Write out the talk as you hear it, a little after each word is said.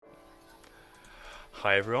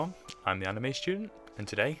Hi everyone, I'm the anime student, and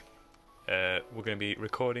today we're going to be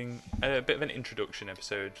recording a bit of an introduction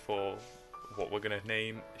episode for what we're going to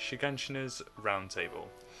name Shiganshina's Roundtable.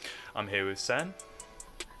 I'm here with Sen.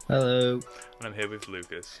 Hello. And I'm here with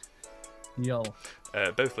Lucas. Yo.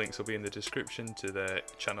 Both links will be in the description to their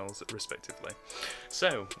channels respectively.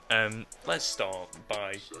 So, let's start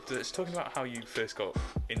by talking about how you first got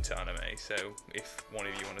into anime. So, if one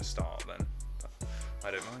of you want to start, then I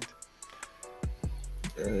don't mind.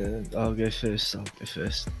 I'll go first.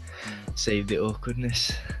 Save the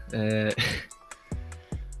awkwardness.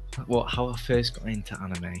 How I first got into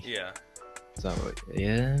anime? Yeah. Is that what?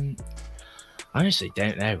 Yeah. I honestly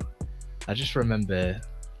don't know. I just remember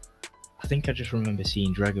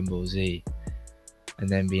seeing Dragon Ball Z, and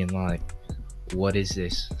then being like, "What is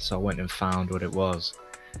this?" So I went and found what it was,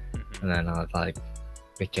 and then I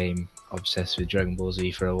became obsessed with Dragon Ball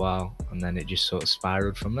Z for a while, and then it just sort of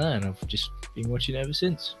spiraled from there, and I've just been watching it ever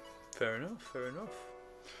since. Fair enough.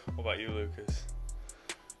 What about you, Lucas?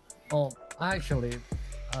 Well, actually,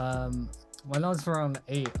 when I was around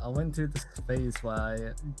 8, I went through this phase where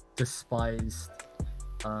I despised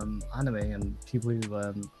anime and people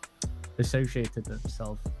who associated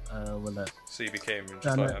themselves with it. So you became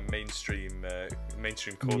just like a mainstream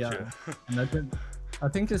culture. Yeah. And I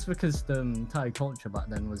think it's because the entire culture back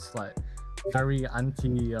then was like very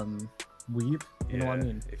anti weeb. You know what I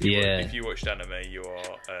mean? If you watched anime, you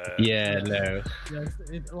are. No. Yeah,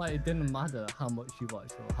 it didn't matter how much you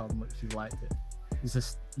watched or how much you liked it. It's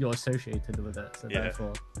just you're associated with it, so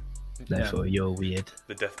therefore you're weird.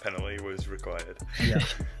 The death penalty was required. Yeah.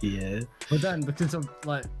 Yeah. But then, because of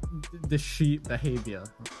like the sheep behavior,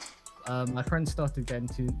 my friend started getting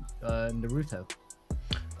to Naruto.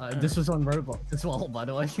 This was on Roblox as well, by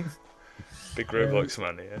the way. Big Roblox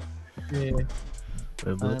man, yeah. Yeah.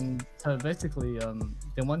 Roblox. So basically,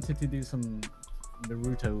 they wanted to do some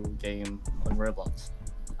Naruto game on Roblox,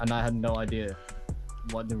 and I had no idea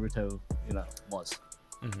what Naruto, was.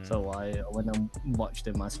 Mm-hmm. So I went and watched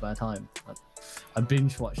it in my spare time. I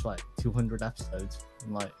binge watched like 200 episodes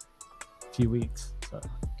in like a few weeks. So.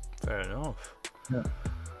 Fair enough. Yeah.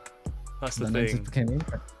 That's the and then it thing. just became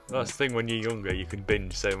interesting. That's the thing. When you're younger, you can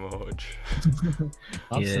binge so much.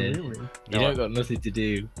 Absolutely. You don't got nothing to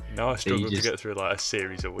do. Now I struggle to get through like a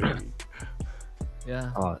series a week.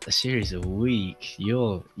 Yeah. Oh, a series a week.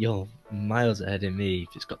 You're miles ahead of me.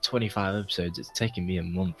 If it's got 25 episodes, it's taking me a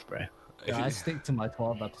month, bro. Yeah, I stick to my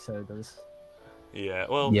 12 episodes. Yeah,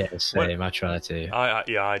 well. Yeah, same. I try to.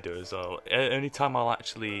 I do as well. Only time I'll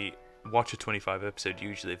actually watch a 25 episode,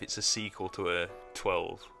 usually if it's a sequel to a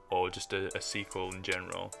 12 or just a sequel in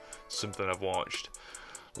general, something I've watched.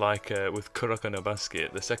 Like with Kuroko no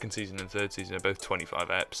Basket, the second season and third season are both 25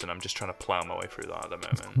 eps, and I'm just trying to plow my way through that at the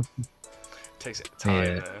moment. Takes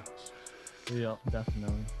time though. Yeah,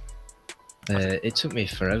 definitely. It took me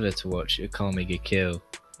forever to watch Akame ga Kill.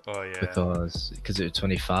 Oh yeah. Because it was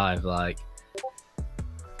 25. Like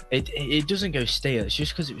it doesn't go stale. It's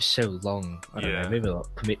just because it was so long. I don't know. Maybe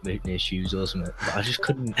like commitment issues or something. But I just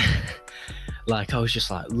couldn't. I was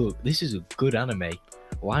just like, look, this is a good anime.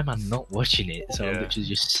 Why am I not watching it? So I literally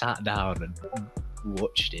just sat down and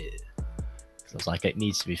watched it. I was like, it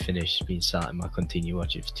needs to be finished. It's been sat and I continue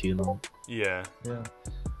watching it for too long. Yeah. Yeah.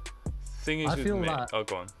 Thing is, with me. Oh,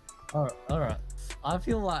 go on. Alright. I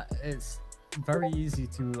feel like it's very easy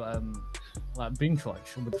to binge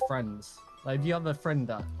watch with friends. Like if you have a friend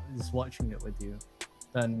that is watching it with you,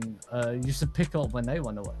 then you just pick up when they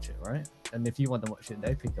want to watch it, right? And if you want to watch it,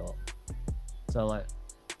 they pick up. So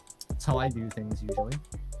that's how I do things usually.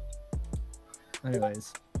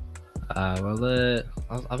 Anyways. I've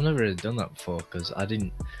never really done that before because I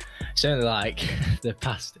didn't. It's only like the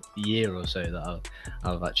past year or so that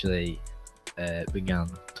I've actually began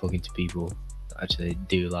talking to people that actually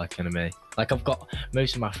do like anime. Like I've got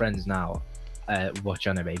most of my friends now watch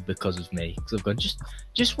anime because of me. Because I've gone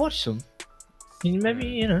just watch some.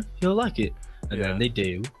 Maybe you'll like it, and then they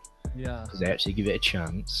do. Yeah. Because they actually give it a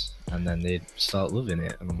chance, and then they start loving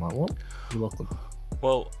it, and I'm like, what? You're welcome.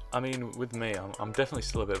 Well, I mean, with me, I'm definitely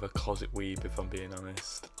still a bit of a closet weeb, if I'm being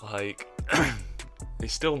honest. Like,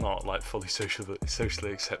 it's still not like fully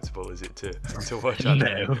socially acceptable, is it, to watch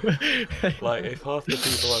anime? No. Like, if half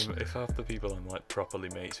the people I'm like properly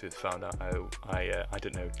mates with found out how I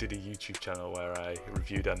don't know, did a YouTube channel where I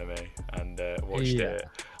reviewed anime and watched it,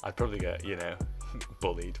 I'd probably get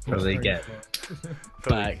bullied. Probably get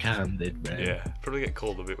backhanded, man. Yeah, probably get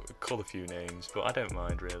called a few names, but I don't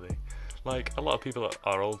mind really. Like, a lot of people that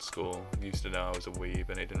are old school used to know I was a weeb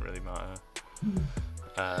and it didn't really matter.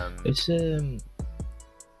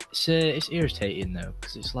 it's irritating though,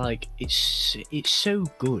 because it's like it's so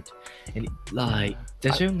good, and like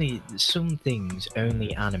there's only some things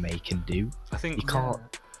only anime can do. I think You can't.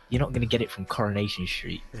 You're not gonna get it from Coronation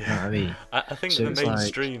Street. You know what I mean? I think So the it's like-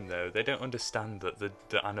 mainstream though, they don't understand that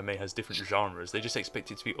the anime has different genres. They just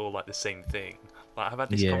expect it to be all like the same thing. Like I've had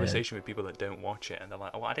this Yeah. conversation with people that don't watch it, and they're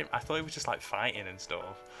like, "Oh, I thought it was just like fighting and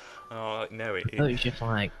stuff." And I'm like, "No, I thought it was just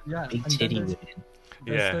like Yeah, big and then titty there's- women.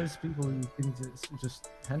 There's Yeah. those people who think it's just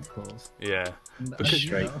tentacles. yeah." And, Because-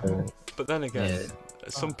 Straightforward. But then again, Yeah.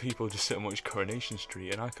 some people just sit and watch Coronation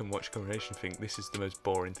Street, and I can watch Coronation and think this is the most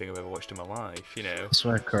boring thing I've ever watched in my life. You know? That's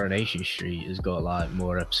why Coronation Street has got like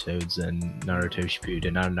more episodes than Naruto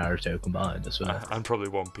Shippuden and Naruto combined as well. And probably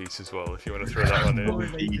One Piece as well, if you want to throw that one in.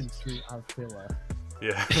 Coronation Street as filler.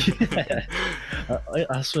 Yeah.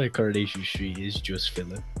 I swear Coronation Street is just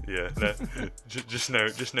filler. Yeah. No. Just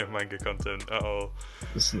no manga content at all.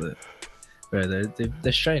 Bro,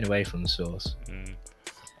 they're straying away from the source.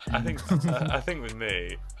 I think with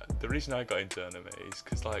me, the reason I got into anime is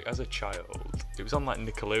because like as a child, it was on like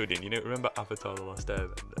Nickelodeon. You know, remember Avatar: The Last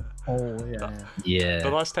Airbender? Oh yeah. That- Yeah.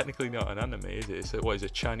 But that's technically not an anime, is it? It's a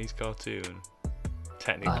Chinese cartoon. I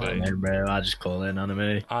Technically. don't know, bro. I just call it an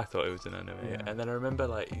anime. I thought it was an anime, Yeah. and then I remember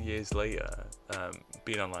like years later,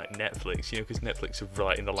 being on like Netflix, you know, because Netflix have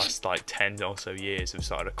like in the last like 10 or so years have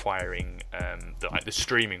started acquiring the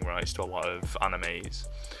streaming rights to a lot of animes.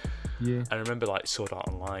 Yeah. And I remember like Sword Art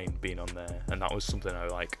Online being on there, and that was something I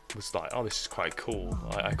was like, oh, this is quite cool.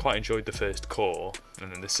 I quite enjoyed the first core,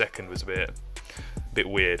 and then the second was a bit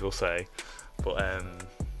weird, we'll say, but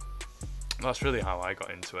that's really how I got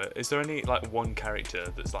into it. Is there any like one character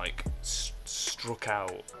that's like struck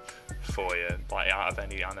out for you, like out of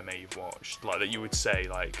any anime you've watched, like that you would say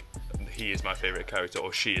like he is my favorite character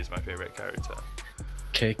or she is my favorite character?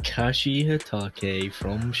 Kakashi Hatake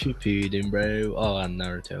from Shippuden, bro. Oh, and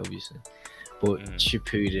Naruto, obviously. But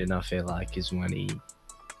Shippuden, I feel like, is when he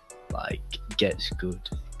like gets good,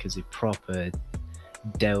 because he proper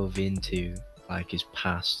delve into like his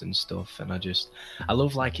past and stuff, and I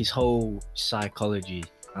love like his whole psychology.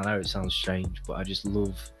 I know it sounds strange, but I just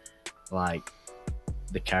love like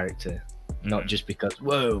the character, not just because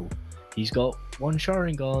whoa, he's got one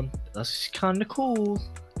Sharingan, that's kind of cool.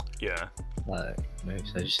 Yeah. Like,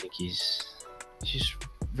 I just think he's just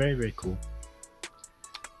very, very cool.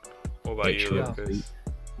 What about Make you, sure- Lucas?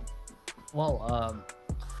 Well,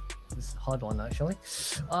 this is a hard one actually.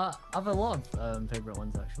 I have a lot of favorite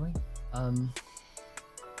ones actually.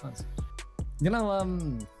 You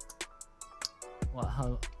know, what?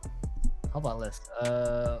 How about this?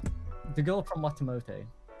 The girl from Matsumoto.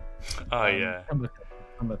 Oh yeah.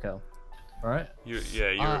 Tomoko. Right?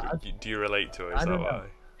 Do you relate to it? Is I that don't why?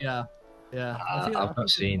 know. Yeah. I've not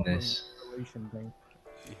seen this. Relation thing.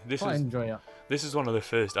 This Quite is enjoy it. This is one of the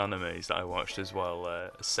first animes that I watched as well,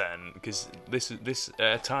 Sen, because this at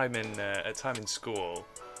a time in school,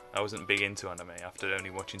 I wasn't big into anime after only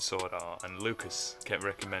watching Sword Art, and Lucas kept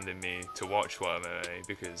recommending me to watch anime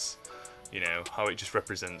because, you know, how it just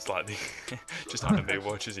represents like the just anime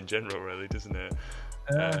watchers in general, really, doesn't it?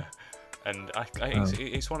 And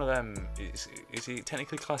it's one of them. Is it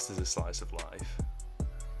technically classed as a slice of life?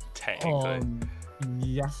 Technically.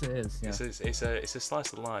 Yes, it is. Yeah. It's a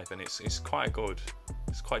slice of life, and it's quite good.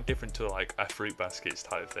 It's quite different to like a Fruit Baskets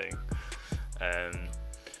type thing.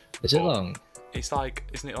 Is it long? It's like,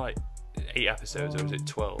 isn't it like 8 episodes or is it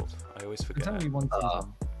 12? I always It's forget. only one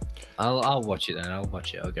season. I'll watch it then. I'll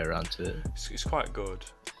get around to it. It's quite good,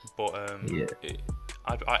 but Yeah.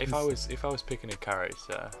 if I was picking a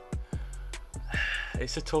character,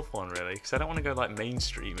 it's a tough one really, because I don't want to go like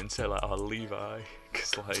mainstream and say like, oh, Levi,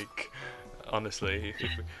 because like honestly,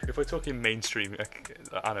 if we're talking mainstream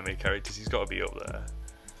anime characters, he's got to be up there.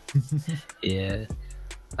 Yeah,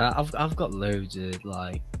 I've got loads of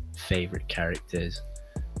like favorite characters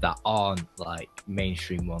that aren't like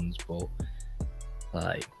mainstream ones, but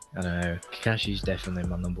like I don't know, Kakashi's definitely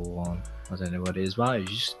my number one. I don't know what it is, but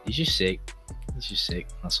he's just sick. He's just sick.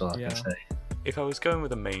 That's all I can say. If I was going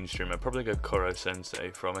with a mainstream, I'd probably go Koro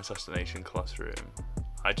Sensei from Assassination Classroom.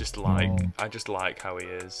 I just like how he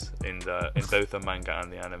is in both the manga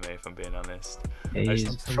and the anime. If I'm being honest, he's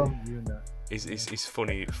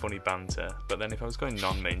funny banter. But then if I was going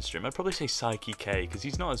non-mainstream, I'd probably say Saiki K, because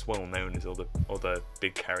he's not as well known as all the other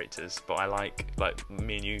big characters. But I like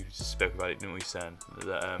me and you spoke about it, didn't we, Sen?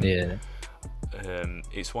 That,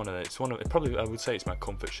 it's one of probably, I would say it's my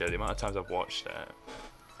comfort show. The amount of times I've watched it,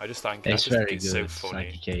 I just think it's so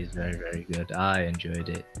funny. Saiki K is very, very good. I enjoyed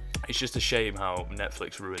it. It's just a shame how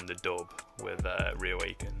Netflix ruined the dub with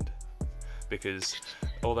Reawakened, because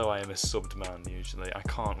although I am a subbed man usually, I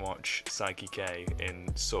can't watch Psyche K in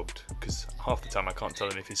subbed because half the time I can't tell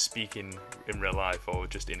him if he's speaking in real life or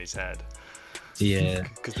just in his head. Yeah.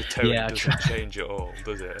 Because the tone doesn't change at all,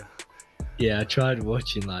 does it? Yeah, I tried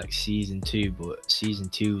watching like season 2, but season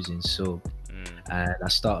 2 was in sub, and I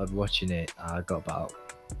started watching it. I got about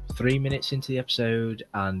 3 minutes into the episode,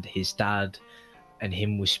 and his dad and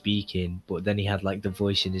him was speaking, but then he had like the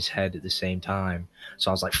voice in his head at the same time.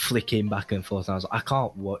 So I was like flicking back and forth, and I was like, I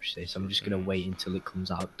can't watch this. I'm just gonna wait until it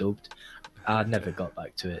comes out dubbed. I never got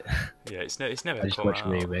back to it. Yeah, it's never I just come watched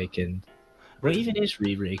out. Reawakened. But even his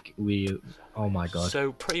oh my god.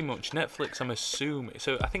 So pretty much Netflix, I'm assuming.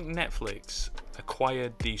 So I think Netflix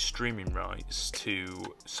acquired the streaming rights to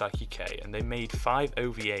Psyche K, and they made 5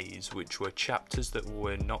 OVAs, which were chapters that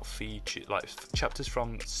were not featured, like chapters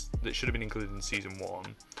that should have been included in season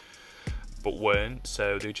 1, but weren't.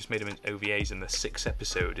 So they just made them as OVAs, and the 6th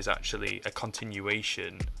episode is actually a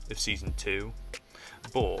continuation of season 2,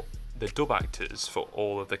 but the dub actors for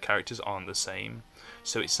all of the characters aren't the same.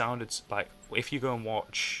 So it sounded like, if you go and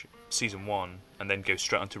watch season 1 and then go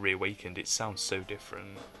straight onto Reawakened, it sounds so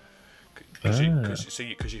different. Because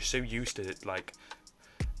you're so used to it, like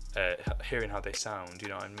hearing how they sound. You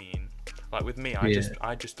know what I mean? Like with me,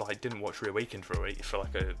 I just like didn't watch Reawakened for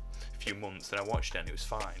like a few months, and I watched it and it was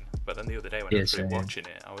fine. But then the other day when I was watching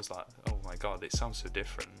it, I was like, oh my god, it sounds so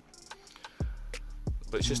different.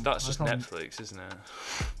 But that's just Netflix, isn't it?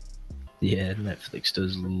 Yeah, Netflix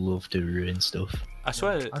does love to ruin stuff. I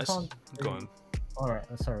swear. I can't. Go on. Alright,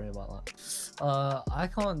 sorry about that. I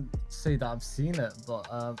can't say that I've seen it, but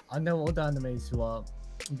I know other animes who are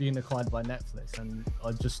being acquired by Netflix and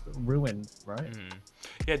are just ruined, right?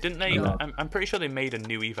 Yeah, didn't they? I'm pretty sure they made a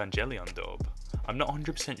new Evangelion dub. I'm not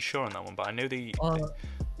 100% sure on that one, but I know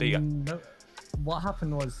No, what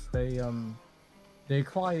happened was they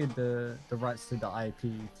acquired the rights to the IP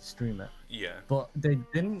to stream it. Yeah. But they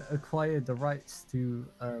didn't acquire the rights to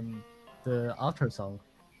the outro song.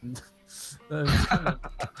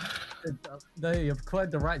 They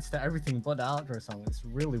acquired the rights to everything but the outro song. It's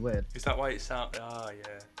really weird. Is that why it sounds? Yeah.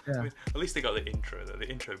 I mean, at least they got the intro though. The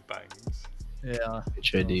intro bangs. Yeah.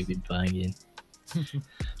 Intro do be banging.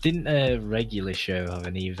 Didn't a regular show have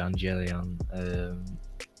an Evangelion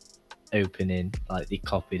opening? Like they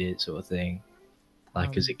copied it, sort of thing,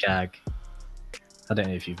 like as a gag. I don't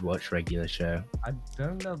know if you've watched regular show. I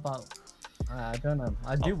don't know about. I don't know.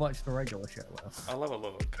 I do watch the regular show though. I'll have a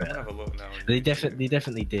look. I'll have a look now. They definitely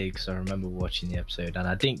did, because I remember watching the episode and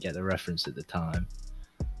I didn't get the reference at the time.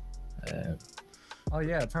 Oh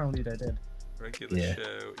yeah, apparently they did. Regular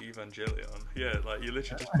show Evangelion. Yeah, like you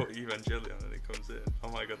literally just put Evangelion and it comes in. Oh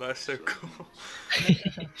my god, that's so cool.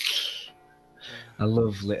 I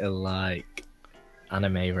love little like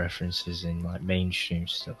anime references in like mainstream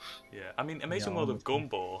stuff. Yeah, I mean, Amazing World of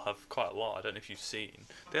Gumball have quite a lot. I don't know if you've seen.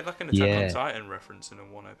 They had like an Attack on Titan reference in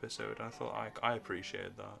one episode, and I thought I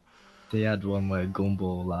appreciated that. They had one where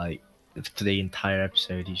Gumball, like, for the entire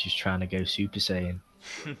episode, he's just trying to go Super Saiyan.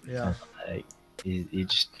 Yeah. Like, he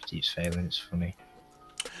just keeps failing. It's funny.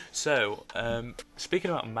 So,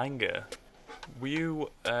 speaking about manga,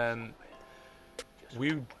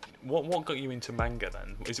 what got you into manga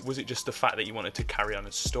then? Was it just the fact that you wanted to carry on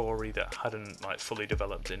a story that hadn't like fully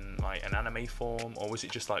developed in like an anime form, or was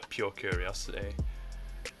it just like pure curiosity?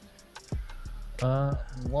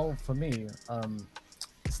 Well, for me,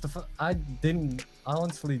 I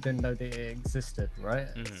honestly didn't know they existed, right?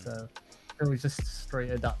 So it was just straight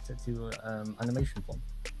adapted to animation form.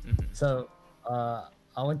 So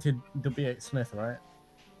I went to W.H. Smith, right?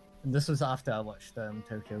 And this was after I watched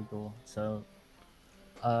Tokyo Ghoul. So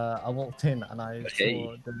I walked in and I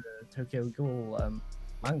saw the Tokyo Ghoul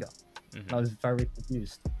manga. And I was very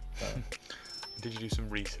confused. So. Did you do some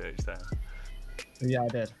research there? Yeah, I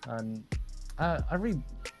did. And I read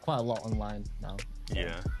quite a lot online now. So.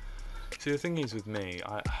 Yeah. See, the thing is with me,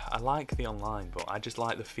 I like the online, but I just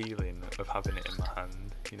like the feeling of having it in my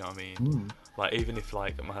hand. You know what I mean? Like, even if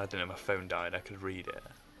like my phone died, I could read it.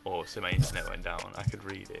 Or so my internet went down, I could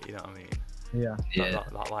read it. You know what I mean? Yeah.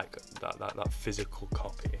 That physical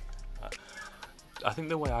copy. I think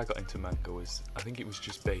the way I got into manga was, I think it was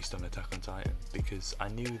just based on Attack on Titan, because I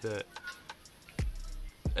knew that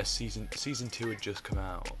a season 2 had just come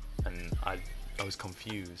out, and I was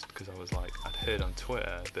confused because I was like, I'd heard on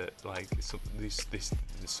Twitter that like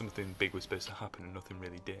something big was supposed to happen and nothing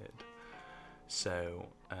really did. So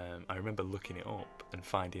I remember looking it up and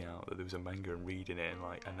finding out that there was a manga and reading it in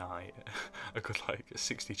like a night. I got like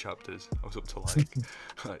 60 chapters. I was up to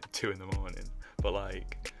like 2 in the morning. But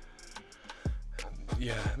like,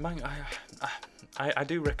 Yeah, manga. I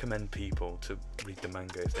do recommend people to read the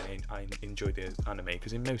manga if they enjoy the anime,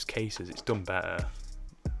 because in most cases it's done better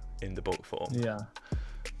in the book form. Yeah.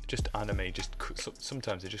 Just anime,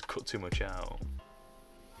 sometimes they just cut too much out.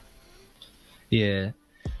 Yeah.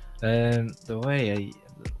 The way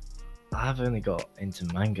I've only got into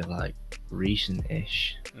manga like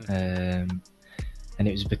recent-ish, and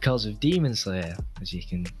it was because of Demon Slayer, as you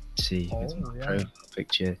can see with my profile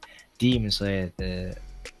picture. Demon Slayer, the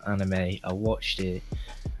anime, I watched it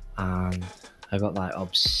and I got like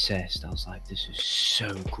obsessed. I was like, this is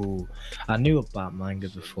so cool. I knew about manga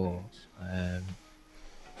before.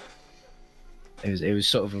 It was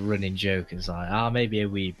sort of a running joke. It's like, maybe a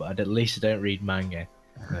weeb, but at least I don't read manga.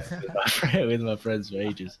 With my friends for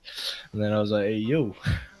ages. And then I was like, hey, yo,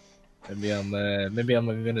 maybe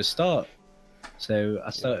I'm gonna start. So I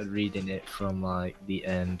started reading it from like the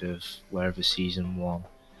end of wherever season 1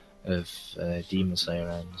 of Demon Slayer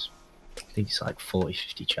ends. I think it's like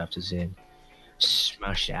 40-50 chapters in.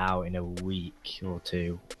 Smashed it out in a week or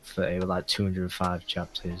two. It was like 205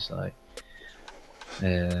 chapters. Like,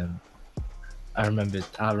 I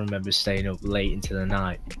remember staying up late into the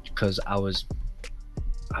night because I was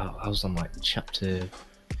on like chapter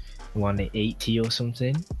 180 or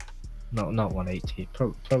something. Not 180,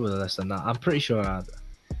 probably less than that. I'm pretty sure I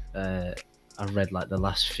read like the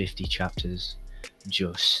last 50 chapters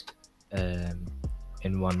just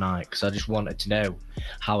in one night because I just wanted to know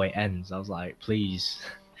how it ends. I was like, please,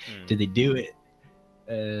 did they do it?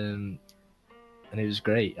 And it was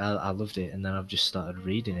great. I loved it, and then I've just started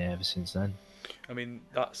reading it ever since then. I mean,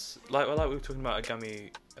 that's like we were talking about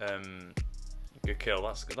Agami Good Kill.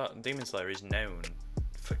 That Demon Slayer is known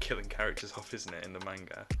for killing characters off, isn't it, in the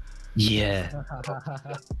manga? Yeah.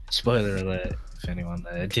 Spoiler alert if anyone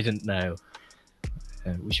didn't know.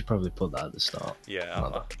 We should probably put that at the start.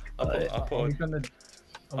 Yeah. Are we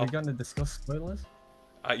gonna discuss spoilers?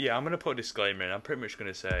 Yeah, I'm gonna put a disclaimer in. I'm pretty much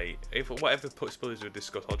gonna say if whatever spoilers we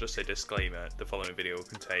discuss, I'll just say disclaimer. The following video will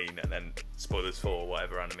contain, and then spoilers for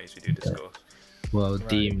whatever animes we do discuss. Well, right.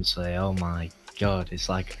 Demon Slayer, oh my god, it's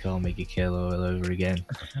like a Call Me Kill all over again.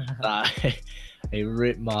 It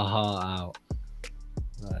ripped my heart out.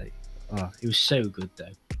 Like, it was so good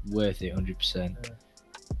though, worth it 100%. Yeah.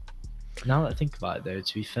 Now that I think about it though,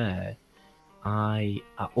 to be fair, I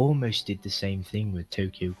almost did the same thing with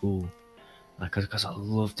Tokyo Ghoul, like because I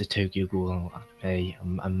love the Tokyo Ghoul anime.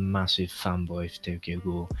 I'm a massive fanboy for Tokyo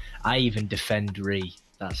Ghoul. I even defend Ri.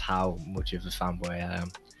 That's how much of a fanboy I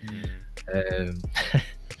am. Oh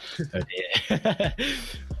dear.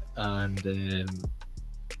 And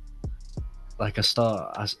like I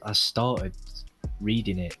started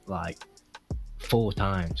reading it like 4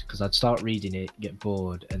 times because I'd start reading it, get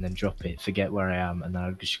bored, and then drop it, forget where I am, and then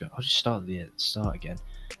I'll just start again,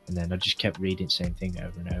 and then I just kept reading the same thing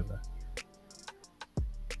over and over.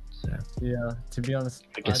 So yeah, to be honest,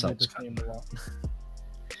 I guess that was kind of a lot.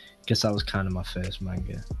 Guess that was kind of my first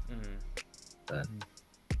manga. Then.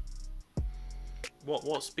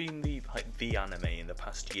 What's been the anime in the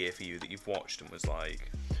past year for you that you've watched and was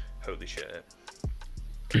like, holy shit?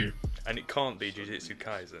 And it can't be Jujutsu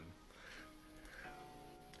Kaisen.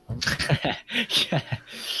 Yeah.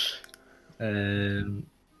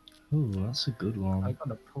 That's a good one. I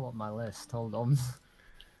gotta pull up my list. Hold on.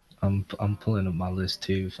 I'm pulling up my list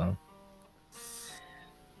too, fam.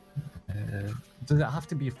 Does it have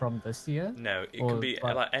to be from this year? No, it can be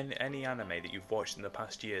like any anime that you've watched in the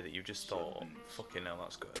past year that you just thought, fucking hell,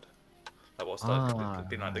 that's good. Like what's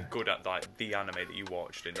been like the good at like the anime that you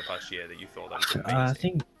watched in the past year that you thought that was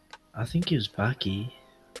amazing? I think it was Baki.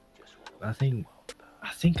 I think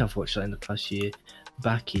I've watched that in the past year.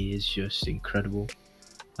 Baki is just incredible.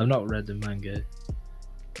 I've not read the manga,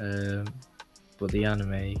 but the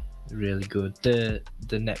anime really good. The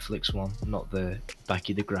Netflix one, not the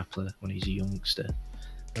Baki the Grappler when he's a youngster.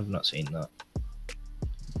 I've not seen that.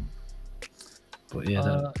 But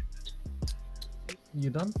yeah, you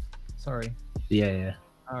done? Sorry. Yeah.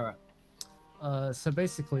 All right. So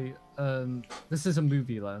basically, this is a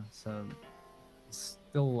movie though, so it's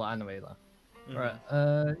still anime though. Right.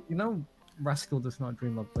 You know, Rascal Does Not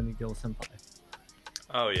Dream of Bunny Girl Senpai.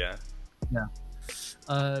 Oh yeah. Yeah.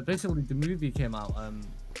 Basically, the movie came out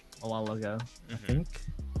a while ago. I think.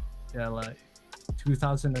 Yeah, like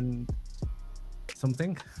 2000 and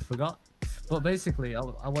something. Forgot. But basically, I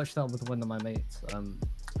watched that with one of my mates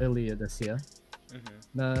earlier this year.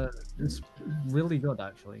 It's really good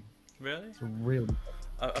actually. Really? It's really good.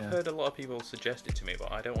 I've heard a lot of people suggest it to me,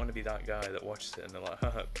 but I don't want to be that guy that watches it and they're like,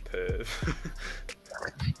 haha, perv.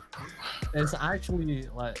 It's actually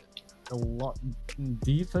like a lot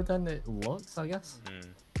deeper than it looks, I guess.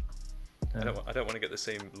 I don't want to get the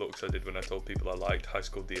same looks I did when I told people I liked High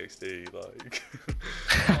School DxD. Like,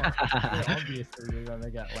 Yeah, obviously you're gonna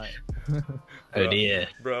get like. Oh dear.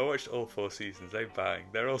 Bro, I watched all 4 seasons. They bang.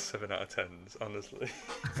 They're all 7 out of 10s, honestly.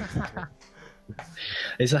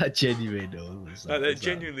 Is that genuine or is Like, that, it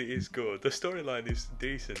genuinely is good. The storyline is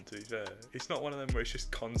decent, to be fair. It's not one of them where it's just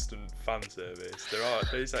constant fan service.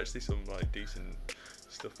 There's actually some like decent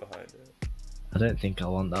stuff behind it. I don't think I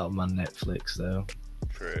want that on my Netflix though.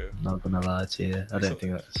 True. Not gonna lie to you. I don't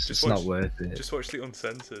think that's just not worth it. Just watch the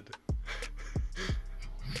uncensored.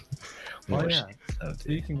 Oh Watch yeah. it, so dear.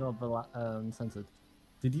 Speaking of censored,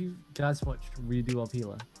 did you guys watch Redo of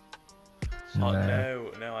Healer? Oh,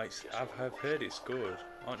 No. no, I've heard it's good.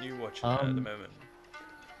 Aren't you watching it at the moment?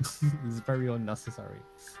 It's very unnecessary.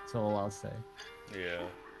 That's all I'll say. Yeah.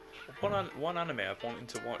 One anime I've wanted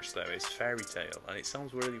to watch though is Fairy Tail, and it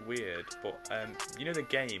sounds really weird, but you know the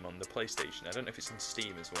game on the PlayStation? I don't know if it's on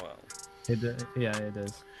Steam as well. Yeah, it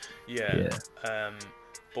is. Yeah.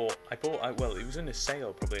 But well, it was in a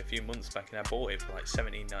sale probably a few months back, and I bought it for like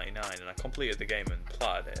 $17.99, and I completed the game and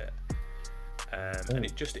platted it. And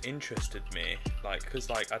it just interested me, like, because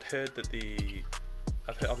like I'd heard of the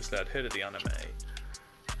anime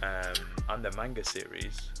and the manga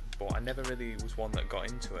series, but I never really was one that got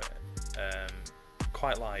into it.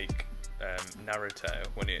 Quite like Naruto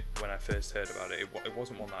when I first heard about it, it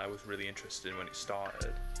wasn't one that I was really interested in when it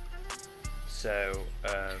started. So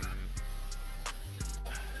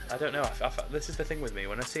I don't know. This is the thing with me.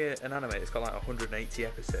 When I see an anime that's got like 180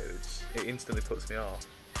 episodes, it instantly puts me off.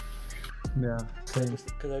 Yeah. Same.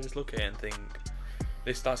 Because I just look at it and think,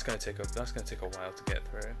 that's gonna take a while to get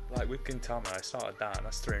through. Like with Gintama, I started that, and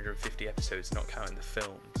that's 350 episodes, not counting the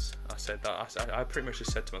films. I said that. I pretty much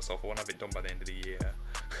just said to myself, I want to have it done by the end of the year.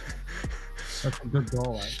 That's a good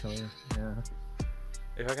goal, actually. Yeah.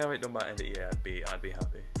 If I can have it done by the end of the year, I'd be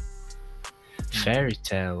happy. Fairy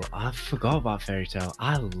Tail. I forgot about Fairy Tail.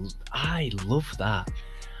 I love that.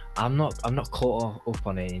 I'm not caught up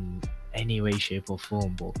on it in any way, shape or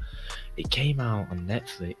form, but it came out on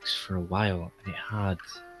Netflix for a while, and it had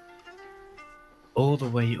all the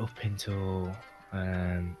way up until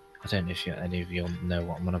I don't know if any of you know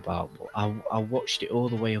what I'm on about, but I watched it all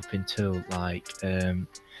the way up until like do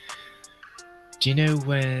you know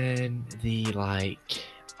when the like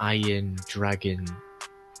Iron Dragon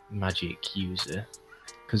magic user,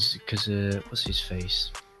 because what's his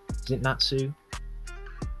face, is it Natsu?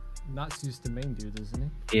 Natsu's the main dude,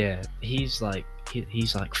 isn't he? Yeah, he's like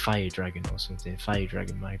fire dragon or something, fire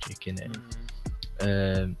dragon magic in it.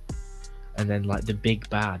 And then like the big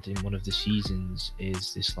bad in one of the seasons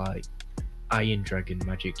is this like Iron Dragon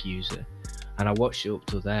magic user, and I watched it up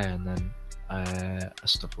till there, and then I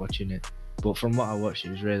stopped watching it. But from what I watched,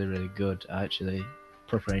 it was really, really good. I actually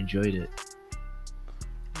proper enjoyed it.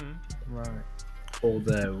 Right.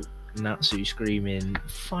 Although Natsu screaming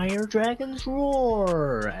 "Fire Dragons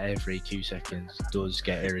Roar" every 2 seconds does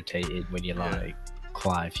get irritated when you're like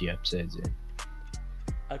quite a few episodes in.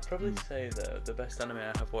 I'd probably say that the best anime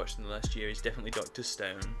I have watched in the last year is definitely Dr.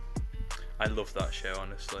 Stone. I love that show,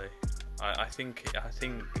 honestly. I think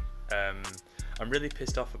I'm really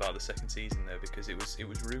pissed off about the second season though, because it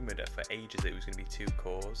was rumoured for ages that it was going to be 2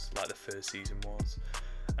 cores, like the first season was,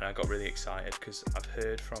 and I got really excited because I've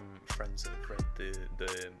heard from friends that have read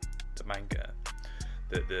the manga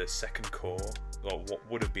that the second core, or what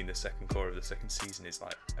would have been the second core of the second season, is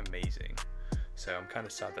like amazing. So I'm kind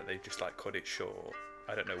of sad that they've just like cut it short.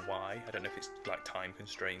 I don't know why. I don't know if it's like time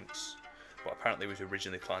constraints, but apparently it was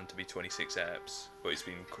originally planned to be 26 eps, but it's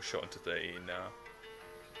been cut short into 13 now.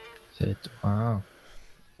 Wow.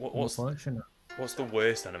 What's the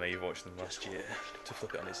worst anime you've watched in the last year? To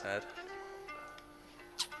flip it on its head.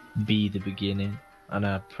 Be the Beginning, and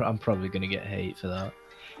I'm probably gonna get hate for that,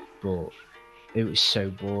 but it was so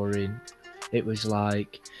boring. It was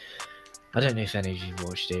like, I don't know if any of you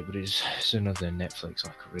watched it, but it's another Netflix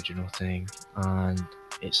like original thing, and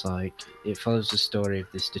it's like it follows the story of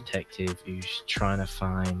this detective who's trying to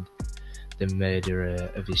find the murderer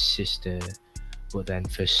of his sister, but then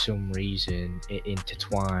for some reason it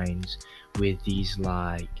intertwines with these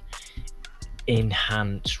like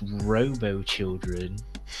enhanced robo children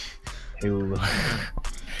who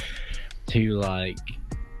like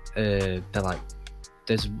they're like,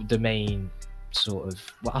 there's the main sort of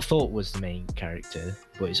what I thought was the main character,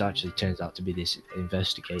 but it actually turns out to be this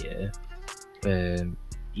investigator.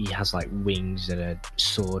 He has like wings and a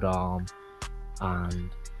sword arm, and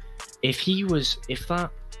if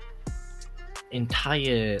that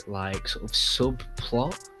entire like sort of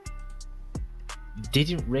subplot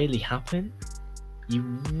didn't really happen,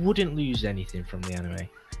 you wouldn't lose anything from the anime,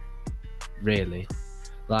 really.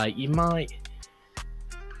 Like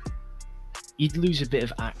you'd lose a bit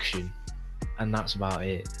of action, and that's about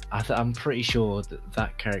it. I'm pretty sure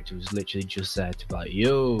that character was literally just there to be like,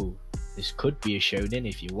 yo, this could be a shonen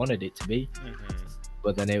if you wanted it to be.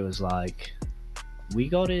 But then it was like, we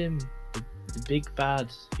got him, the big bad,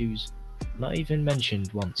 who's not even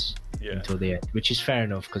mentioned once until the end, which is fair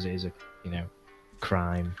enough because it is a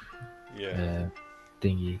crime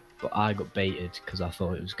thingy. But I got baited because I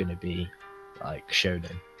thought it was going to be like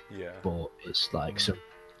shonen, but it's like some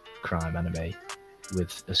crime anime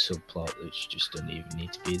with a subplot that just doesn't even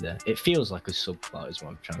need to be there. It feels like a subplot is what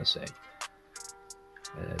I'm trying to say,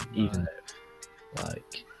 even though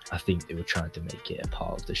like I think they were trying to make it a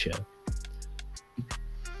part of the show.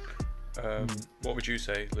 What would you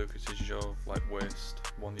say, Lucas, is your like worst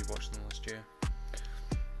one you've watched in the last year?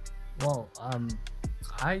 Well,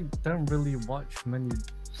 I don't really watch many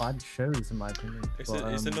bad shows in my opinion.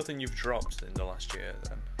 Is there nothing you've dropped in the last year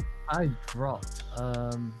then? I dropped.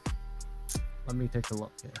 Let me take a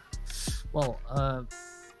look here. Well,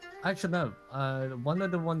 actually no. One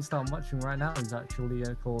of the ones that I'm watching right now is actually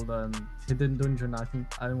called Hidden Dungeon. I think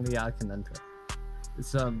only I can enter.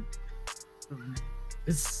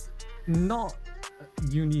 It's not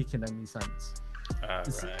unique in any sense.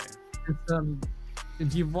 It's,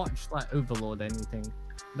 if you watch like Overlord or anything,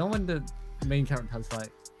 when the main character has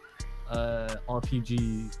like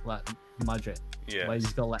RPG like magic, where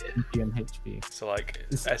he's got like MP and HP. So like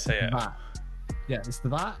it's SAF. That. Yeah, it's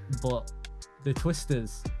that, but the twist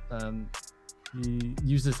is he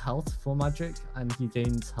uses health for magic and he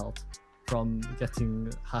gains health from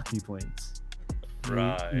getting happy points.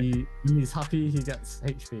 Right. When he's happy, he gets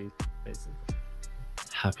HP, basically.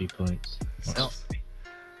 Happy points.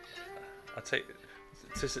 I take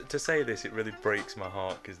to say this, it really breaks my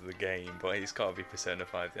heart because of the game, but it's got to be Persona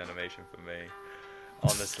 5 the animation for me.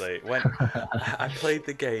 Honestly, when I played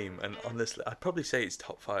the game, and honestly, I'd probably say it's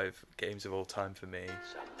top 5 games of all time for me.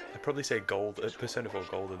 I'd probably say Persona 4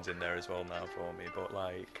 Golden's in there as well now for me, but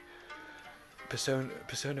like Persona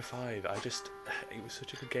 5, it was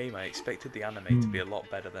such a good game. I expected the anime to be a lot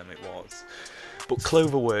better than it was. But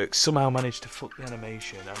Cloverworks somehow managed to fuck the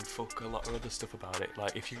animation and fuck a lot of other stuff about it.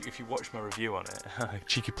 Like if you watch my review on it,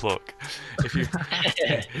 cheeky plug.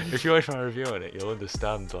 If you watch my review on it, you'll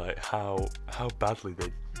understand like how badly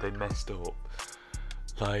they messed up.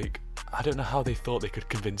 Like I don't know how they thought they could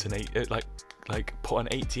convince put an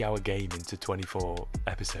 80-hour game into 24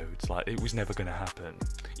 episodes. Like it was never going to happen.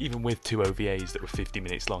 Even with 2 OVAs that were 50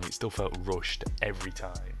 minutes long, it still felt rushed every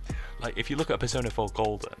time. Like if you look at Persona 4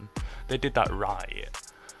 Golden, they did that right.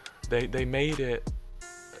 They made it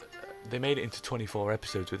into 24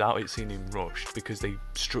 episodes without it seeming rushed because they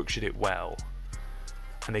structured it well.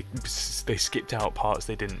 And they skipped out parts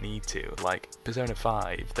they didn't need to. Like Persona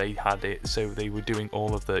 5, they had it so they were doing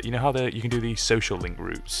all of the, you know how you can do these social link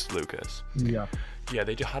routes, Lucas? Yeah,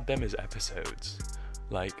 they just had them as episodes.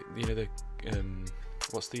 Like the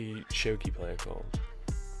what's the shogi player called?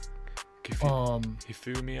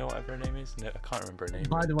 Hifumi or whatever her name is. No, I can't remember her name.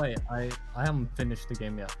 By the way, I haven't finished the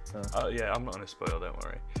game yet. So. I'm not gonna spoil. Don't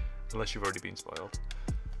worry, unless you've already been spoiled.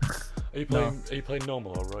 Are you playing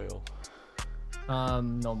normal or royal?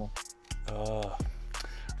 Normal.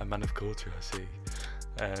 A man of culture, I see.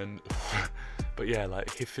 But yeah, like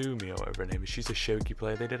Hifumi or whatever her name is, she's a shogi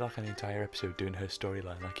player. They did like an entire episode doing her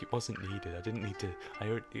storyline. Like it wasn't needed. I didn't need to.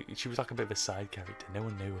 She was like a bit of a side character. No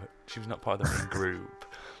one knew her. She was not part of the main group.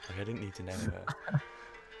 Like I didn't need to know her.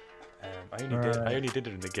 I only did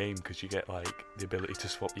it in the game because you get like the ability to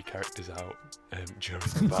swap your characters out during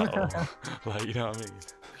the battle. Like you know what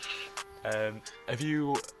I mean? Have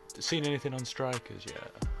you seen anything on Strikers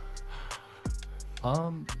yet?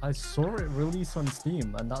 I saw it release on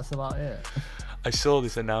Steam, and that's about it. I saw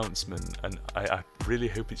this announcement, and I really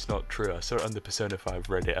hope it's not true. I saw it on the Persona 5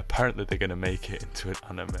 Reddit. Apparently, they're going to make it into an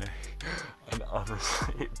anime, and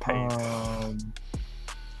honestly, it pains.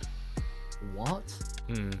 What?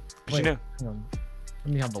 Wait, hang on.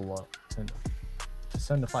 Let me have a look.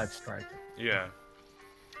 Persona 5 Striker. Yeah.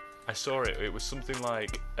 I saw it. It was something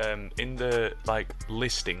like in the like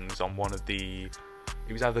listings on one of the.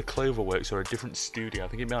 It was either Cloverworks or a different studio. I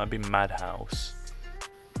think it might have been Madhouse.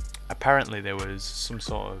 Apparently, there was some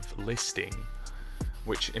sort of listing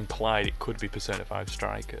which implied it could be Persona 5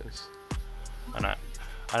 Strikers, and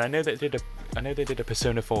I know they did a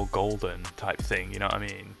Persona 4 Golden type thing. You know what I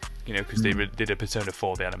mean? You know, because they did a Persona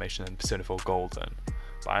 4 the animation and Persona 4 Golden.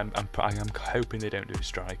 But I'm hoping they don't do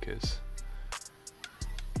Strikers.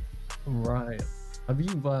 Right. Have you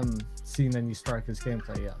seen any Strikers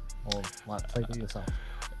gameplay yet, or like played it yourself?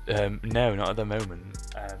 No, not at the moment.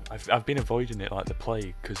 I've been avoiding it like the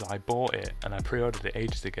plague because I bought it and I pre-ordered it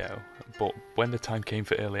ages ago. But when the time came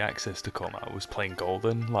for early access to come, I was playing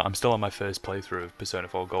Golden. Like I'm still on my first playthrough of Persona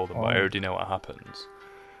 4 Golden, but I already know what happens.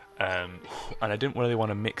 And I didn't really want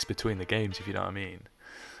to mix between the games, if you know what I mean.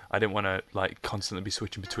 I didn't want to like constantly be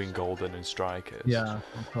switching between Golden and Strikers. Yeah,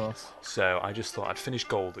 of course. So I just thought I'd finish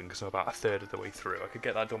Golden because I'm about a third of the way through. I could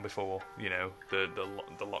get that done before, you know, the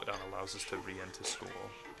lockdown allows us to re-enter school.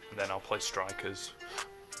 And then I'll play Strikers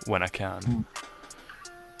when I can.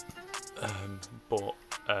 But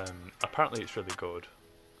apparently it's really good.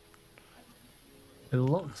 It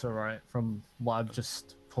looks alright from what I've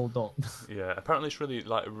just pulled up. Yeah, apparently it's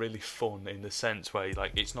really fun in the sense where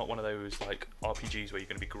like it's not one of those like RPGs where you're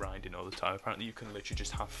going to be grinding all the time. Apparently you can literally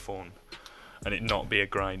just have fun and it not be a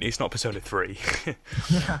grind. It's not Persona 3.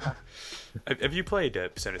 Have you played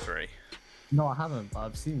Persona 3? No, I haven't, but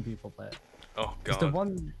I've seen people play it. Oh god. It's the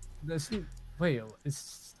one. Wait,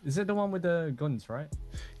 is it the one with the guns, right?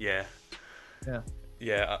 Yeah. Yeah.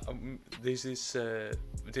 Yeah. There's this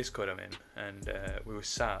Discord I'm in, and we were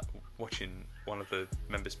sat watching one of the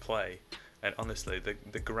members play, and honestly,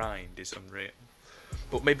 the grind is unreal.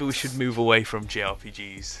 But maybe we should move away from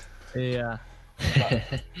JRPGs. Yeah.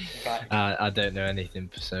 I don't know anything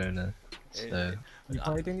Persona, so You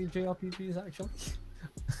played any JRPGs actually?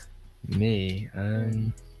 me,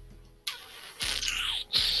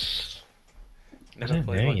 Never I don't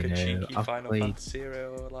played know, like you a know, cheeky I've Final played- Fantasy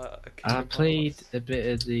or like a I Kingdom played Hearts? a bit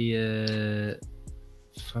of the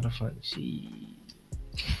Final Fantasy.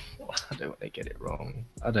 I don't want to get it wrong.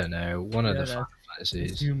 I don't know, one of Yeah, the Final There's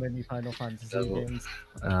Fantasies. too many Final Fantasy So- games.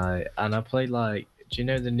 And I played like, do you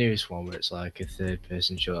know the newest one where it's like a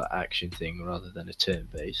third-person short action thing rather than a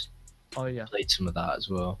turn-based? Oh yeah. Played some of that as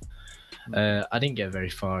well. I didn't get very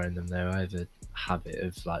far in them though. I have a habit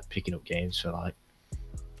of like picking up games for like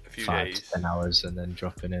A few 5 days. to 10 hours and then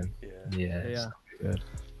dropping in. Yeah. Yeah, it's Yeah. not good.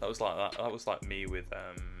 That was like that. That was like me with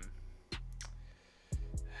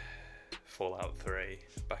Fallout 3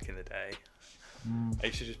 back in the day. I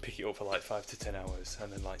used to just pick it up for like 5 to 10 hours,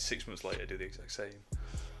 and then like 6 months later do the exact same.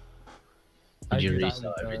 I Did you do that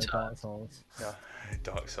restart with, every time? Dark Souls. Yeah,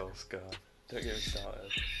 Dark Souls, God, don't get me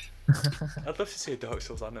started. I'd love to see a Dark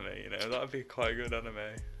Souls anime. You know, that would be quite a good anime.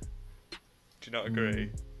 Do you not agree?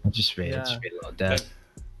 I just read Yeah. a lot of death.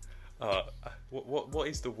 What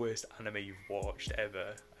is the worst anime you've watched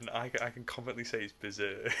ever? And I can confidently say it's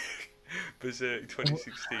Berserk. Berserk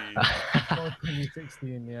 2016. Oh,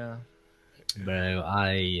 2016, yeah. Bro,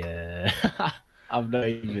 I've not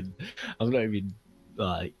even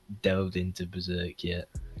like delved into Berserk yet.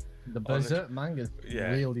 The Berserk manga is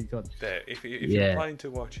Yeah. really good. There, if you're Yeah. planning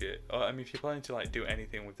to watch it, or I mean, if you're planning to like do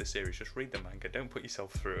anything with the series, just read the manga. Don't put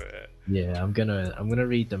yourself through it. Yeah, I'm gonna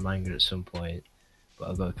read the manga at some point, but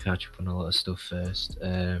I've got to catch up on a lot of stuff first.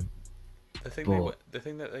 The thing But- the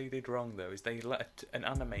thing that they did wrong though is they let an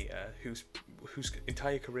animator whose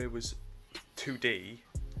entire career was 2D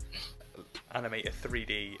animate a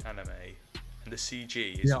 3D anime, and the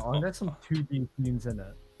CG is Yeah, and there's some 2D scenes in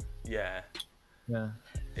it. yeah. Yeah.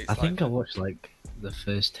 It's I think I like, watched like the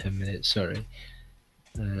first 10 minutes. Sorry.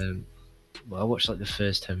 Well, I watched like the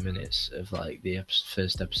first 10 minutes of like the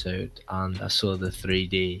first episode, and I saw the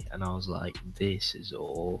 3D, and I was like, "This is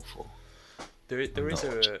awful." there is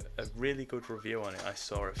not a really good review on it I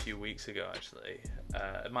saw a few weeks ago actually.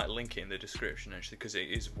 I might link it in the description actually because it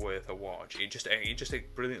is worth a watch. It just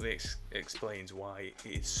brilliantly explains why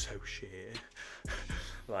it's so shit.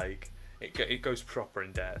 Like it goes proper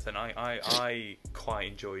in depth, and I quite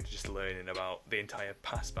enjoyed just learning about the entire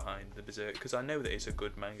past behind the Berserk because I know that it's a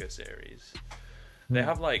good manga series. They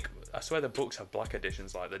have like, I swear the books have black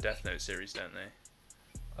editions like the Death Note series, don't they?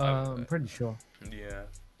 I'm pretty sure. Yeah,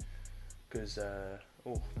 because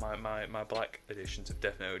my black editions of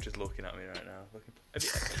Death Note are just looking at me right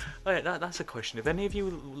now. That's a question. Have any of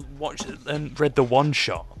you watched and read the one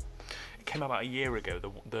shot? It came out about a year ago.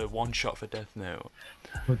 The one shot for Death Note.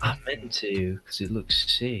 I meant to because it looks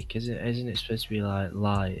sick. Isn't it supposed to be like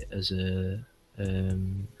light as a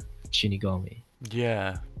Shinigami?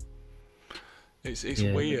 Yeah. It's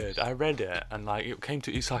Yeah, weird. I read it and like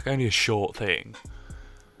it's like only a short thing.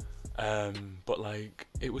 But like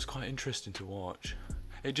it was quite interesting to watch.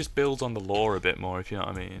 It just builds on the lore a bit more, if you know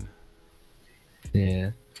what I mean.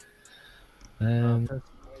 Yeah. Personally,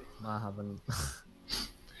 I haven't.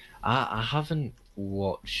 I haven't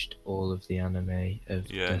watched all of the anime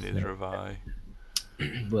of Yeah, Death neither Note, have I.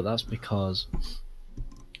 but that's because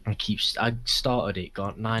I started it,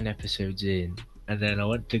 got 9 episodes in, and then I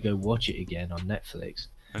went to go watch it again on Netflix.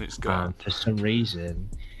 And it's gone. And for some reason,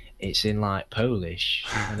 it's in like Polish,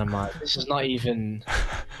 and I'm like, this is not even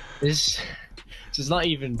this. This is not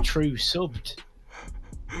even true subbed.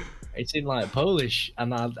 It's in like Polish,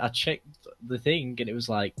 and I checked the thing, and it was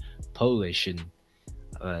like Polish, and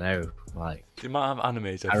I don't know, like The amount of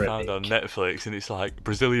animes I've Arabic. found on Netflix, and it's like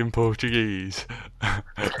Brazilian Portuguese.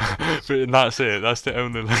 And that's it. That's the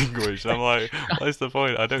only language. And I'm like, what's the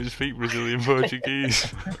point? I don't speak Brazilian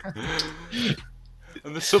Portuguese.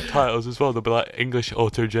 And the subtitles as well, they'll be like English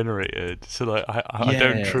auto-generated. So like, I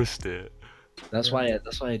don't Yeah. trust it. That's why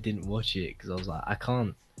I didn't watch it, because I was like, I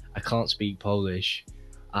can't speak Polish,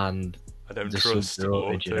 and I don't the trust subs are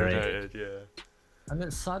auto-generated. Yeah. And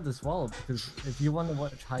it's sad as well because if you want to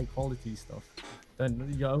watch high quality stuff,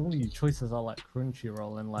 then your only choices are like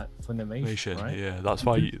Crunchyroll and like Funimation, right? Yeah, that's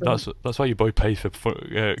why your boy pays for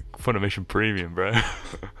Funimation Premium, bro.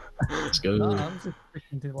 let's go. No, I'm just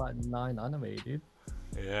sticking to like 9 anime, dude.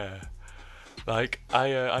 Yeah, like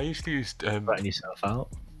I used to use Writing yourself out.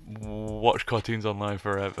 Watch Cartoons Online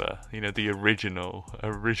Forever. You know, the original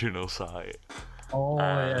site. Oh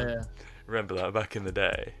yeah. Remember that back in the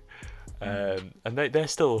day. And they're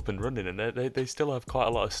still up and running, and they still have quite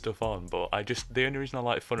a lot of stuff on. But the only reason I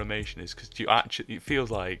like Funimation is because it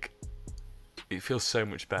feels so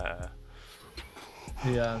much better.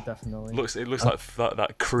 Yeah, definitely. It looks like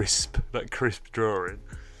that crisp drawing.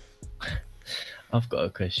 I've got a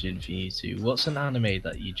question for you two. What's an anime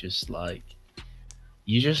that you just like?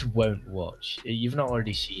 You just won't watch. You've not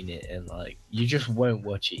already seen it, and like you just won't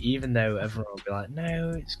watch it, even though everyone will be like, "No,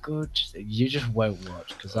 it's good." You just won't watch,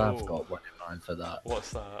 because I've got one in mind for that.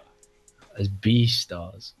 What's that? As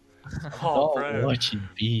Beastars. Oh, Not bro. watching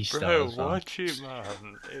Beastars. Bro, man. watch it, man.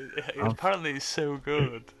 Apparently, it's so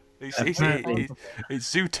good. It's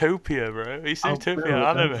Zootopia, bro. It's Oh, Zootopia bro,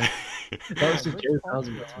 anime. That was a Which joke. part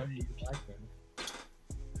of it are you liking?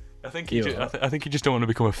 I think Yeah. I think you just don't want to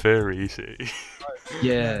become a furry, you see.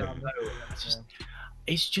 Yeah.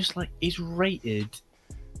 It's just like it's rated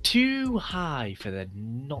too high for there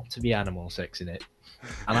not to be animal sex in it,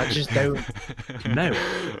 and I just don't know.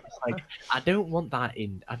 It's like I don't want that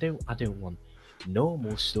in. I don't want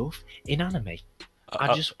normal stuff in anime.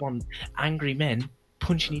 I just want angry men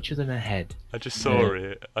punching each other in the head. I just saw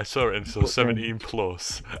it. I saw it and saw 17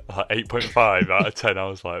 plus, like 8.5 out of 10. I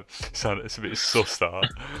was like, it's a bit sus that.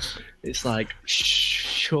 It's like,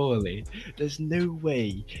 surely there's no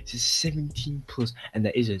way it's a 17 plus, and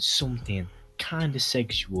there isn't something kind of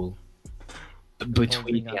sexual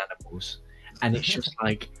between the animals, and it's just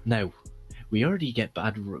like, no, we already get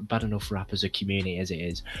bad enough rap as a community as it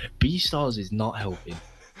is. Beastars is not helping.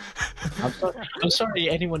 I'm sorry,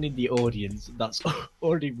 anyone in the audience that's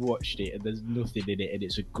already watched it and there's nothing in it and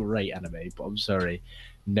it's a great anime, but I'm sorry,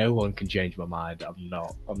 no one can change my mind. I'm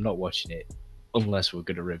not watching it unless we're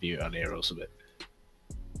gonna review it on here or something.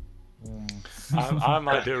 I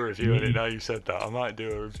might do a review on it now you said that. I might do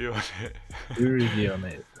a review on it. Do a review on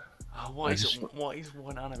it. What is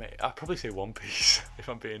one anime? I'd probably say One Piece, if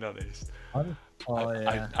I'm being honest.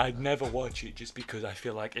 Yeah. I'd never watch it just because I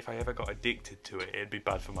feel like if I ever got addicted to it, it'd be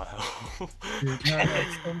bad for my health. Dude, no,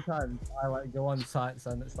 sometimes I like go on sites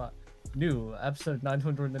and it's like new episode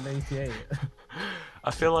 988.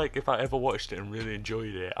 I feel like if I ever watched it and really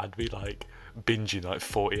enjoyed it, I'd be like binging like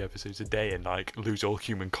 40 episodes a day and like lose all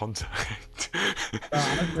human contact.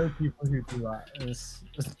 I know people who do that.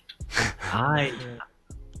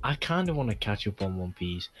 I kind of want to catch up on One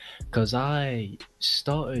Piece because I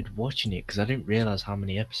started watching it because I didn't realize how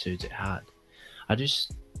many episodes it had. I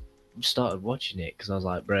just started watching it because I was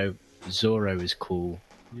like, bro, Zoro is cool.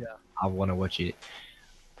 Yeah. I want to watch it.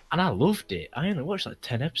 And I loved it. I only watched like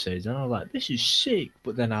 10 episodes and I was like, this is sick.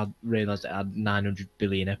 But then I realized it had 900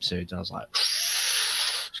 billion episodes and I was like,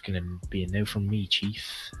 it's going to be a no from me, chief.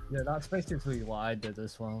 Yeah, that's basically what I did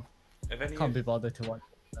as well. Have Can't be bothered to watch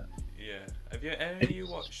it. Yeah. Have any of you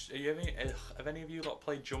watched? Have any of you lot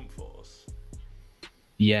played Jump Force?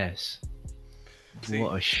 Yes. See,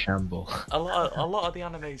 what a shamble. a lot of the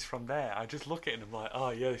animes from there, I just look at it and I'm like, oh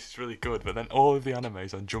yeah, this is really good. But then all of the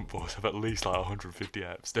animes on Jump Force have at least like 150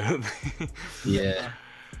 eps, don't they? Yeah.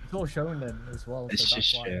 It's all shonen as well. It's so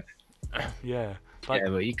just that's why. Yeah. Like, yeah,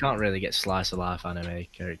 but you can't really get slice of life anime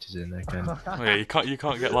characters in there, can you? oh yeah, you can't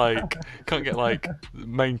get like the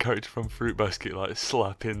main character from Fruit Basket like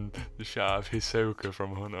slapping the shit out of Hisoka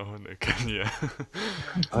from Hunter x Hunter, can you?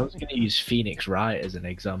 I was going to use Phoenix Wright as an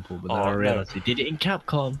example, but then I no. realised they did it in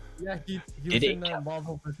Capcom. Yeah, he was Did it in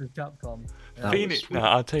Marvel vs. Capcom. Yeah. That Phoenix, was no,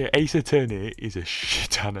 I'll tell you, Ace Attorney is a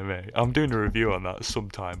shit anime. I'm doing a review on that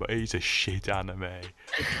sometime, but it's a shit anime.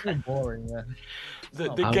 It's so boring, yeah.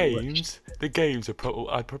 The games are probably.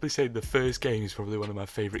 I'd probably say the first game is probably one of my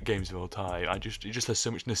favourite games of all time. It just has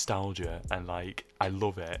so much nostalgia and like I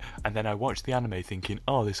love it. And then I watched the anime thinking,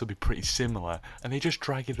 oh, this will be pretty similar. And they just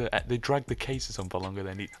drag the cases on for longer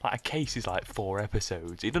than need. Like a case is like 4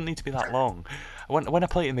 episodes. It doesn't need to be that long. When I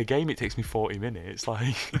play it in the game, it takes me 40 minutes.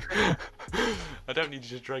 Like I don't need to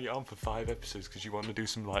just drag it on for 5 episodes because you want to do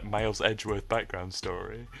some like Miles Edgeworth background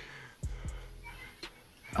story.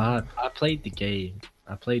 I played the game.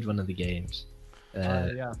 I played one of the games.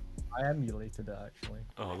 Yeah, I emulated it actually.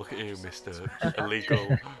 Oh, look at you, Mr.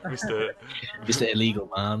 Illegal, Mr. Illegal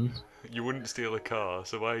man. You wouldn't steal a car,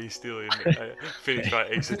 so why are you stealing Phoenix Wright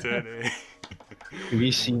Ace Attorney? Have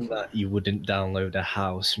you seen that you wouldn't download a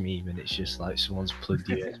house meme and it's just like someone's plugged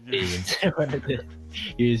USB into one of the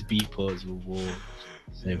USB ports of a wall?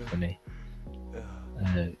 So funny.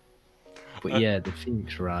 But yeah, the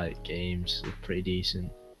Phoenix Wright games are pretty decent.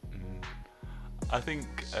 I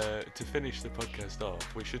think to finish the podcast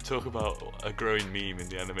off, we should talk about a growing meme in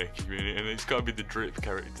the anime community, and it's got to be the drip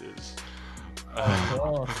characters.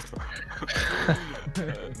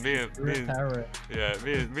 Me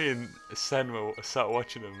and Sen were sat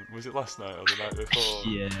watching them. Was it last night or the night before?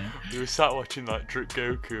 Yeah. We were sat watching like Drip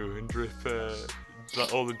Goku and Drip,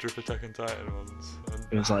 like all the Drip Attack on Titan ones. And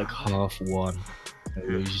it was like 1:30.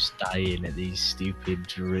 We were just dying at these stupid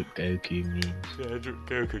Drip Goku memes. Yeah, Drip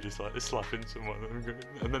Goku just like slapping someone,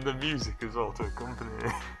 and then the music as well to accompany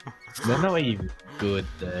it. They're not even good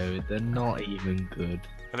though. They're not even good.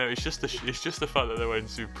 I know it's just the fact that they're wearing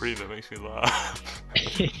Supreme that makes me laugh.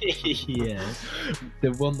 Yeah,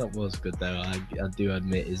 the one that was good though, I do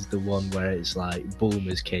admit, is the one where it's like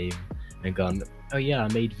Bulma's came and gone, oh yeah, I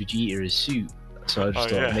made Vegeta a suit. So I just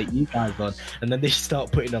thought I'd make you guys one, and then they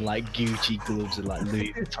start putting on like Gucci gloves and like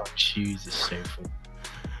Louis Vuitton shoes. It's so funny.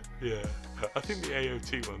 Yeah, I think the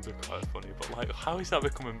AOT ones are quite funny, but like, how has that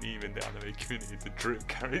become a meme in the anime community? The drip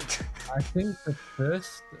character. I think the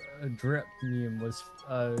first drip meme was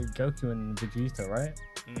Goku and Vegeta, right?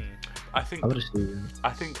 I think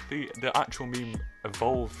the actual meme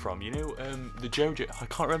evolved from the JoJo. I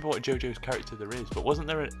can't remember what JoJo's character there is, but wasn't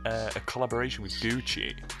there a collaboration with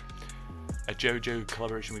Gucci? A JoJo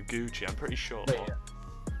collaboration with Gucci, I'm pretty sure. Wait,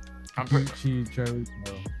 Gucci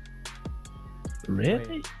JoJo.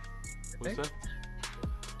 Really? Was there?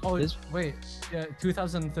 Oh, wait, yeah,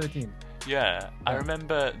 2013. Yeah, I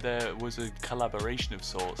remember there was a collaboration of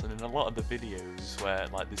sorts, and in a lot of the videos where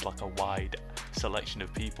like there's like a wide selection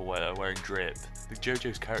of people where are wearing drip, the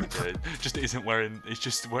JoJo's character just isn't wearing. It's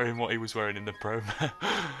just wearing what he was wearing in the promo.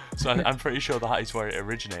 So I'm pretty sure that is where it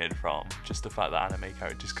originated from. Just the fact that anime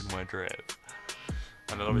characters can wear drip.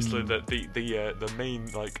 And then obviously the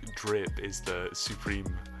main like drip is the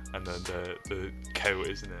Supreme, and then the coat,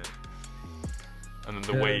 isn't it? And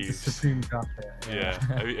then the waves. The Supreme jacket. Yeah.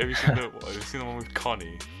 Have you seen the one with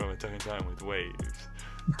Connie from Attack on Titan with waves?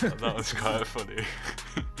 That was quite funny.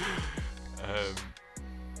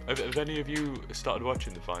 Have any of you started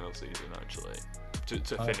watching the final season actually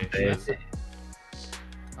to finish?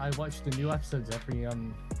 I watch the new episodes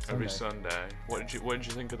every Sunday. What did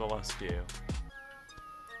you think of the last few?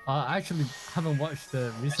 I actually haven't watched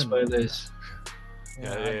the recent. Spoilers.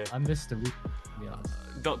 Yeah. I missed the recent. Yeah.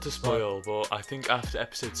 Not to spoil, but I think after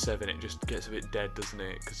episode 7 it just gets a bit dead, doesn't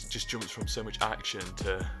it? Because it just jumps from so much action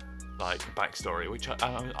to like backstory, which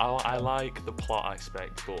I like the plot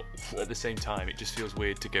aspect, but at the same time it just feels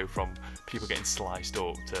weird to go from people getting sliced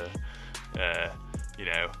up to,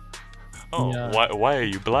 why are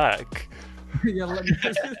you black? Yeah, like,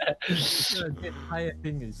 the entire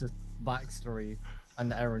thing is just backstory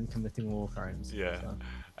and Eren committing war crimes. Yeah. So.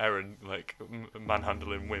 Eren like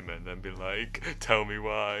manhandling women and being like, tell me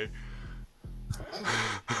why.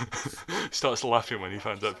 Starts laughing when he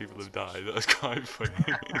finds out people have died. That's quite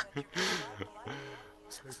funny.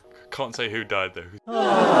 Can't say who died though.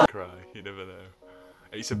 Cry, you never know.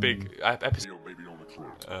 It's a big episode.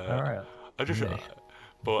 Alright.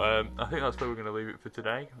 But I think that's where we're going to leave it for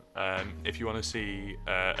today. If you want to see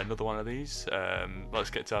another one of these, let's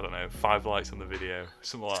get to, I don't know, 5 likes on the video,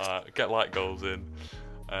 something like that. Get like goals in.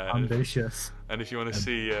 Ambitious. And if you want to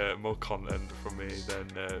see more content from me, then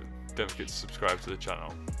don't forget to subscribe to the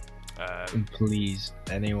channel. And please,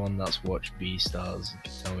 anyone that's watched Beastars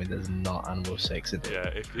can tell me there's not animal sex in it.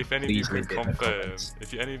 Yeah, if any of you can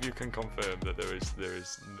confirm, that there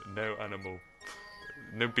is no animal,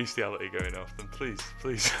 no bestiality going off, then please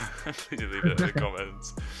leave it in the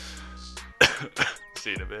comments.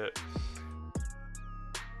 See you in a bit.